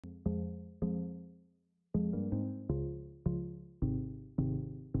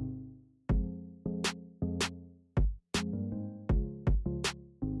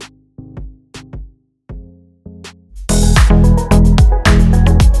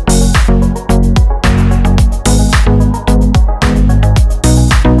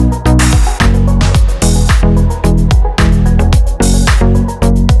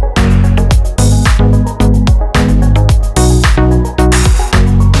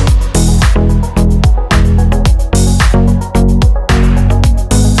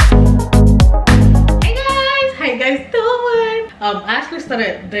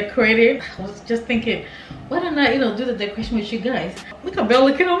decorating. I was just thinking, why don't I, do the decoration with you guys? Look at Belle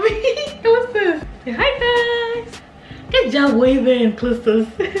looking at me. What's this? Say hi, guys. Good job waving, clusters.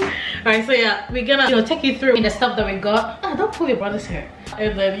 Alright, so yeah, we're gonna take you through the stuff that we got. Don't pull your brother's hair.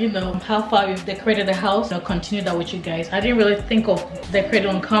 And then how far we've decorated the house. I'll continue that with you guys. I didn't really think of decorating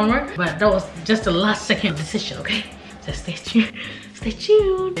on camera, but that was just a last second decision, okay? So stay tuned. Stay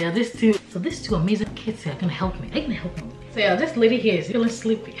tuned. Yeah, these two amazing kids are gonna help me. They're gonna help me. So yeah, this lady here is feeling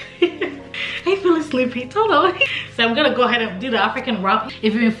sleepy. I'm feeling sleepy, totally. So I'm gonna go ahead and do the African wrap.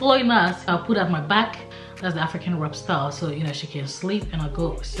 If you've been following us, I'll put at my back. That's the African wrap style, so she can sleep and I'll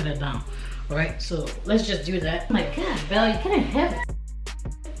go sit her down. All right, so let's just do that. Oh my God, Belle, you couldn't have it.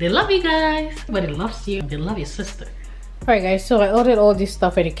 They love you guys. Everybody loves you. They love your sister. All right, guys. So I ordered all this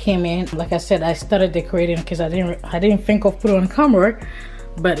stuff and it came in. Like I said, I started decorating because I didn't think of putting on camera,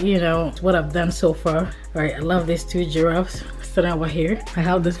 but it's what I've done so far. All right, I love these two giraffes sitting over here. I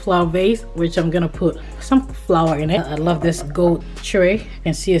have this flower vase, which I'm gonna put some flower in it. I love this gold tray. You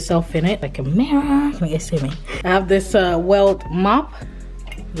can see yourself in it like a mirror. Can you see me? I have this weld mop.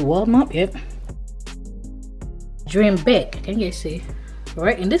 The weld mop, yep. Dream big. Can you see? All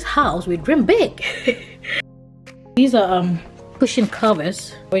right, in this house we dream big. These are cushion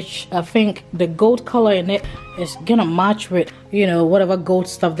covers, which I think the gold color in it is gonna match with whatever gold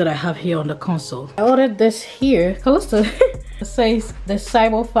stuff that I have here on the console. I ordered this here. It says the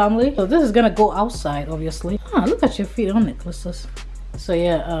Seibel family, so this is gonna go outside, obviously. Look at your feet on it, Clusters. So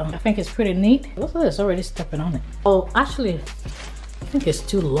yeah, I think it's pretty neat. Look at this, already stepping on it. Oh, actually, I think it's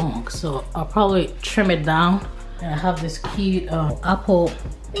too long, so I'll probably trim it down. And I have this cute apple,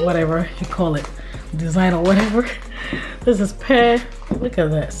 whatever you call it, design or whatever. This is pear. Look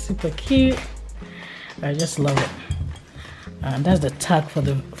at that, super cute. I just love it. And that's the tag for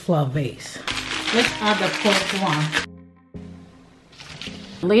the flower vase. Let's add the fourth one.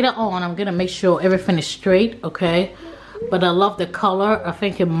 Later on, I'm gonna make sure everything is straight, okay? But I love the color. I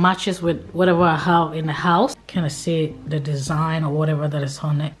think it matches with whatever I have in the house. Kind of see the design or whatever that is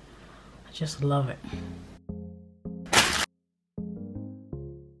on it. I just love it.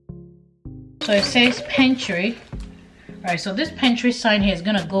 So it says pantry. All right, so this pantry sign here is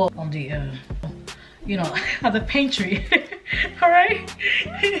gonna go on the, at the pantry. All right.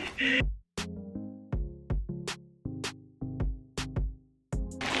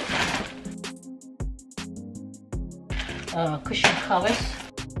 Cushion covers.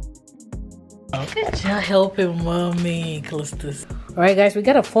 Good job helping mommy, Clusters. All right, guys, we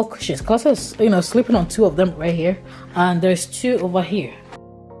got a 4 cushions. Clusters, sleeping on 2 of them right here, and there's 2 over here.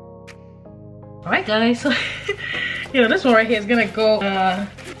 All right, guys. So, this one right here is gonna go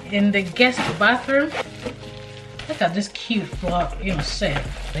in the guest bathroom. Look at this cute flower, set.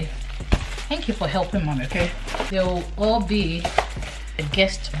 Thank you for helping mommy. Okay, they'll all be the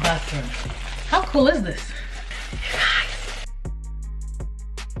guest bathroom. How cool is this?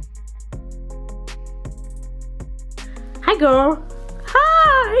 Hi, girl.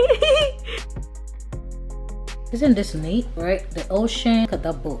 Hi. Isn't this neat, right? The ocean. Look at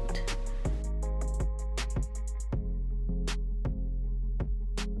that boat.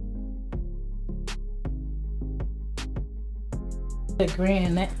 The green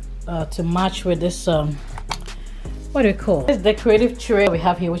in it to match with this what do you call it? This decorative tray we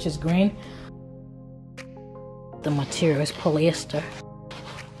have here, which is green. The material is polyester,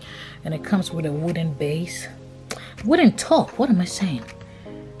 and it comes with a wooden base, wooden top. What am I saying?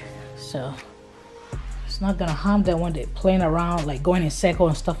 So it's not gonna harm them when they're playing around, like going in circle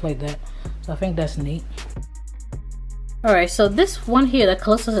and stuff like that. So I think that's neat. All right, so this one here that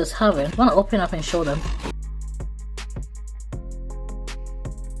Clusters is having, I want to open up and show them.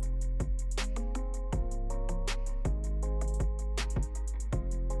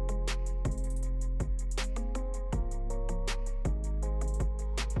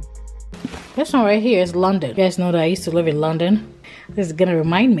 This one right here is London. You guys know that I used to live in London. This is gonna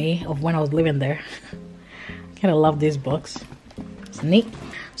remind me of when I was living there. Kinda love these books. It's neat.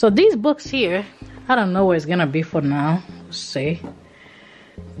 So these books here, I don't know where it's gonna be for now. Let's see.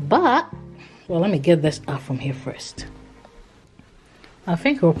 But, well, let me get this out from here first. I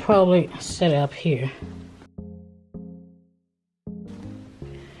think we'll probably set it up here.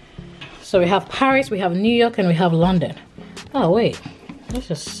 So we have Paris, we have New York, and we have London. Oh, wait. This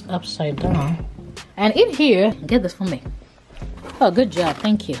is upside down. And in here, get this for me. Oh, good job.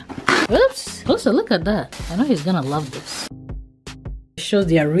 Thank you. Oops. Also, look at that. I know he's gonna love this. It shows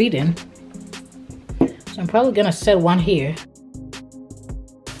they are reading. So I'm probably gonna set one here.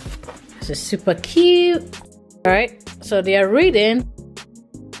 This is super cute. All right. So they are reading.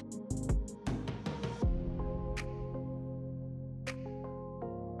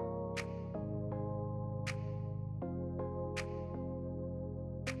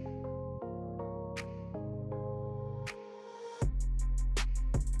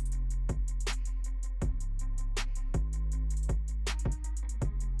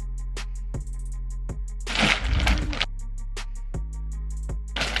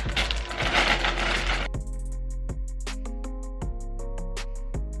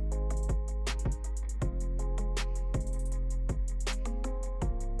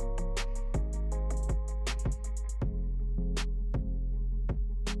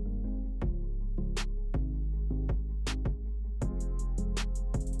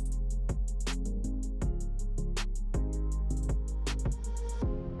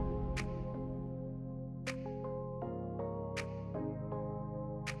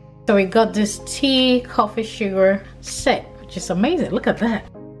 So we got this tea, coffee, sugar set, which is amazing. Look at that.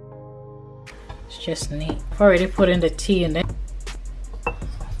 It's just neat. I've already put in the tea in there.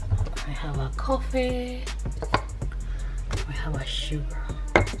 I have our coffee. We have our sugar.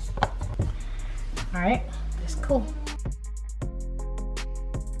 All right, that's cool.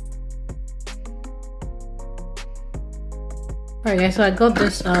 All right, guys, so I got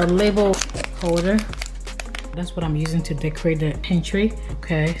this label holder. That's what I'm using to decorate the pantry.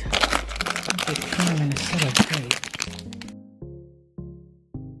 Okay, they came in a set of 3.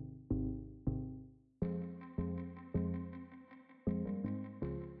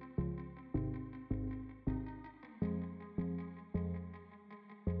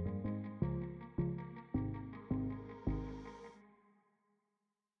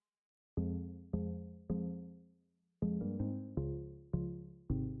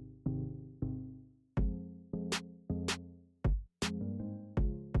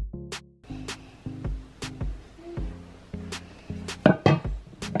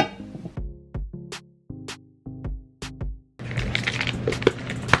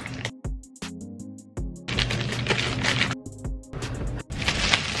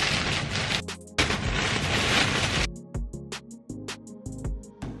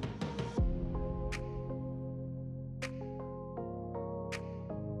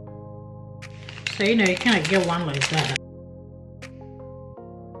 So you know, you can't get one like that.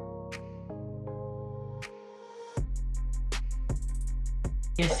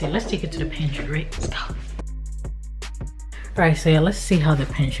 Yes, yeah, let's take it to the pantry, right? Let's go. Alright, so yeah, let's see how the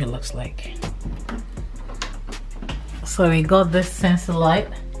pantry looks like. So we got this sensor light.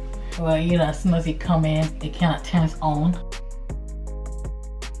 Well, you know, as soon as you come in, it kind of turns on.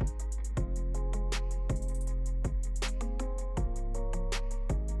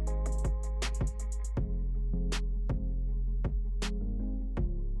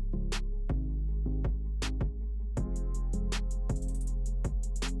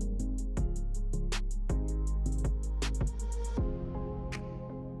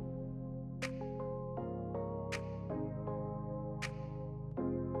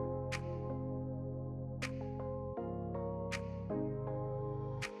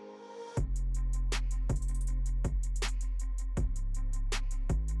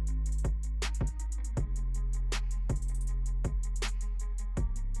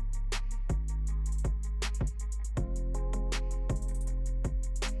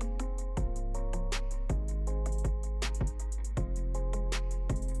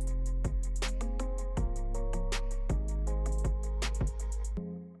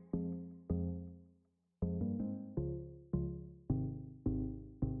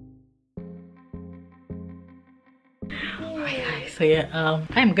 So yeah,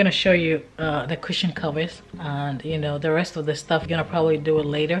 I'm gonna show you the cushion covers, and you know, the rest of the stuff I'm gonna probably do it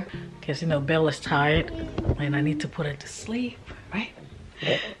later, because you know, Belle is tired and I need to put her to sleep, right?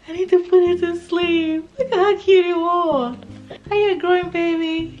 I need to put her to sleep. Look at how cute you are. Are you a growing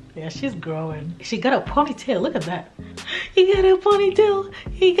baby? Yeah, she's growing. She got a ponytail. Look at that. You got a ponytail.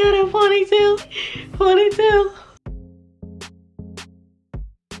 You got a ponytail. Ponytail.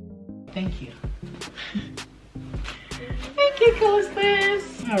 Thank you. Thank you,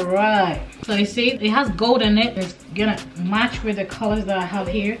 Costas. All right. So you see, it has gold in it. It's gonna match with the colors that I have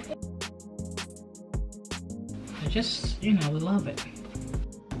here. I just, you know, we love it.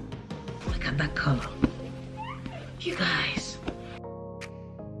 Look at that color. You guys.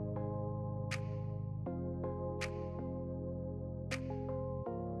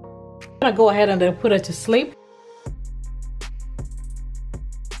 I'm gonna go ahead and then put her to sleep.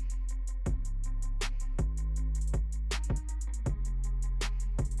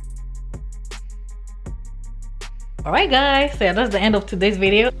 Alright guys, so yeah, that's the end of today's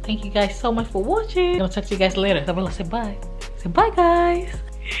video. Thank you guys so much for watching. I'm gonna talk to you guys later. Seibel, say bye. Say bye guys.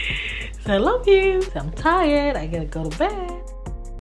 So I love you. So I'm tired. I gotta go to bed.